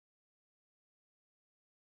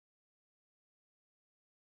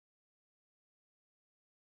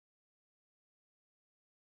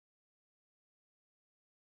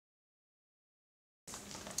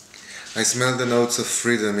I smell the notes of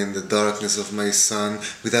freedom in the darkness of my sun,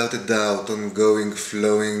 without a doubt, ongoing,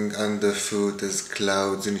 flowing underfoot as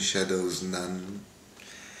clouds in shadows none.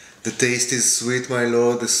 The taste is sweet, my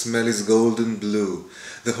lord, the smell is golden blue.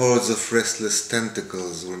 The hoards of restless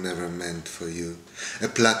tentacles were never meant for you. A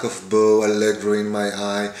pluck of bow, allegro in my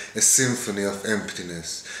eye, a symphony of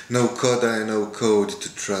emptiness. No coda and no code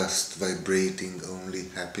to trust, vibrating only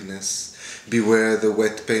happiness. Beware the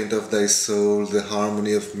wet paint of thy soul, the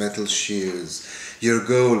harmony of metal shears. Your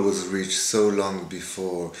goal was reached so long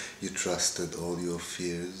before you trusted all your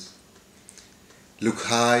fears. Look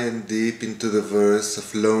high and deep into the verse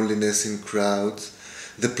of loneliness in crowds.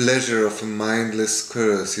 The pleasure of a mindless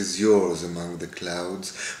curse is yours among the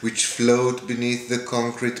clouds, which float beneath the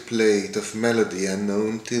concrete plate of melody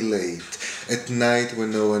unknown till late, at night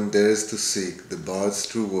when no one dares to seek the bard's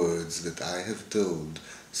true words that I have told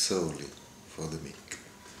solely for the meek.